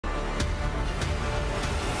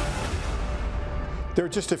There are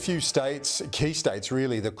just a few states, key states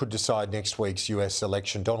really, that could decide next week's US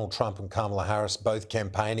election. Donald Trump and Kamala Harris both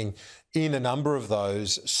campaigning in a number of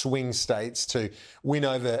those swing states to win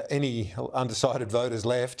over any undecided voters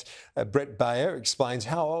left. Bret Baier explains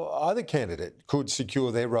how either candidate could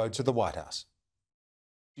secure their road to the White House.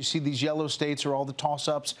 You see, these yellow states are all the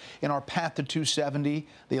toss-ups in our path to 270,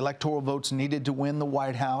 the electoral votes needed to win the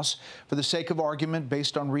White House. For the sake of argument,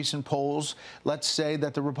 based on recent polls, let's say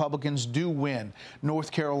that the Republicans do win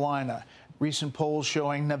North Carolina. Recent polls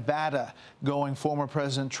showing Nevada going former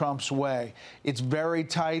President Trump's way. It's very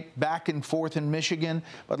tight, back and forth in Michigan,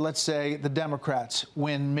 but let's say the Democrats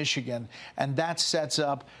win Michigan, and that sets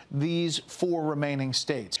up these four remaining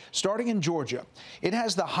states. Starting in Georgia, it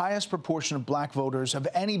has the highest proportion of black voters of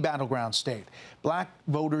any battleground state. Black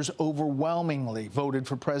voters overwhelmingly voted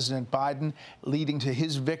for President Biden, leading to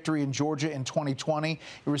his victory in Georgia in 2020.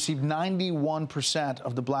 He received 91%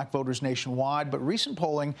 of the black voters nationwide, but recent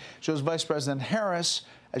polling shows Vice President Harris,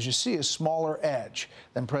 as you see, a smaller edge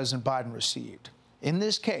than President Biden received. In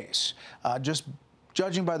this case, just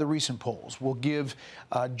judging by the recent polls, will give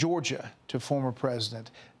Georgia to former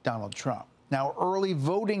President Donald Trump. Now, early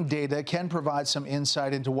voting data can provide some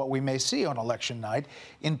insight into what we may see on election night.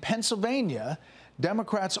 In Pennsylvania,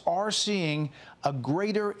 Democrats are seeing a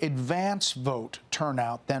greater advance vote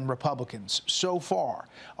turnout than Republicans so far.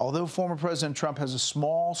 Although former President Trump has a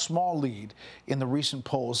small lead in the recent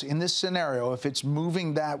polls, in this scenario, if it's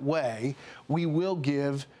moving that way, we will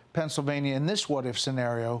give Pennsylvania in this what-if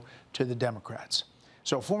scenario to the Democrats.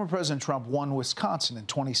 So former President Trump won Wisconsin in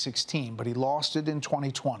 2016, but he lost it in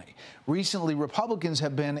 2020. Recently, Republicans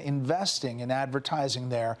have been investing in advertising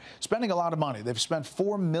there, spending a lot of money. They've spent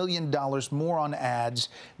 $4 million more on ads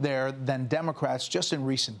there than Democrats just in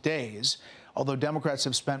recent days, although Democrats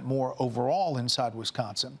have spent more overall inside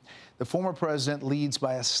Wisconsin. The former president leads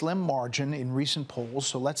by a slim margin in recent polls,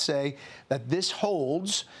 so let's say that this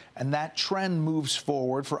holds and that trend moves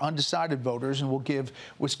forward for undecided voters and will give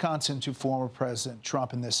Wisconsin to former President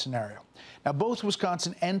Trump in this scenario. Now, both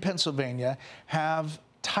Wisconsin and Pennsylvania have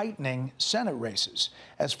tightening Senate races,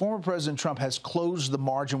 as former President Trump has closed the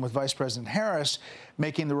margin with Vice President Harris,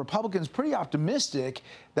 making the Republicans pretty optimistic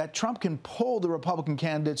that Trump can pull the Republican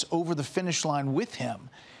candidates over the finish line with him,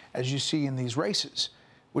 as you see in these races.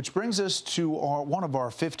 Which brings us to one of our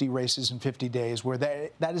 50 races in 50 days where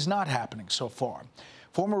that is not happening so far.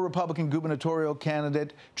 Former Republican gubernatorial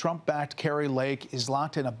candidate, Trump-backed Kari Lake, is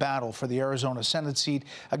locked in a battle for the Arizona Senate seat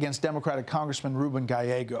against Democratic Congressman Ruben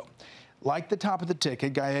Gallego. Like the top of the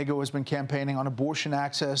ticket, Gallego has been campaigning on abortion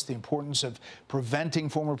access, the importance of preventing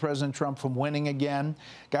former President Trump from winning again.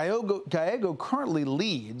 Gallego currently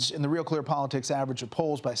leads in the Real Clear Politics average of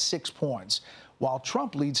polls by 6 points, while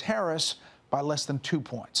Trump leads Harris by less than 2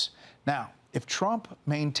 points. Now, if Trump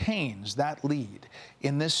maintains that lead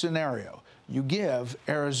in this scenario, you give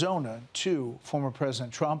Arizona to former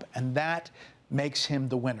President Trump, and that makes him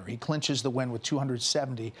the winner. He clinches the win with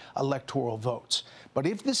 270 electoral votes. But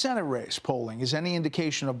if the Senate race polling is any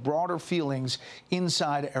indication of broader feelings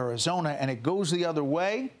inside Arizona and it goes the other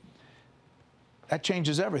way, that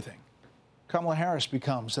changes everything. Kamala Harris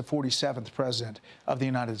becomes the 47th president of the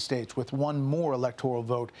United States with one more electoral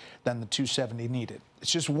vote than the 270 needed.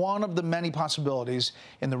 It's just one of the many possibilities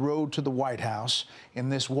in the road to the White House in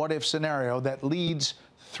this what-if scenario that leads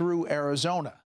through Arizona.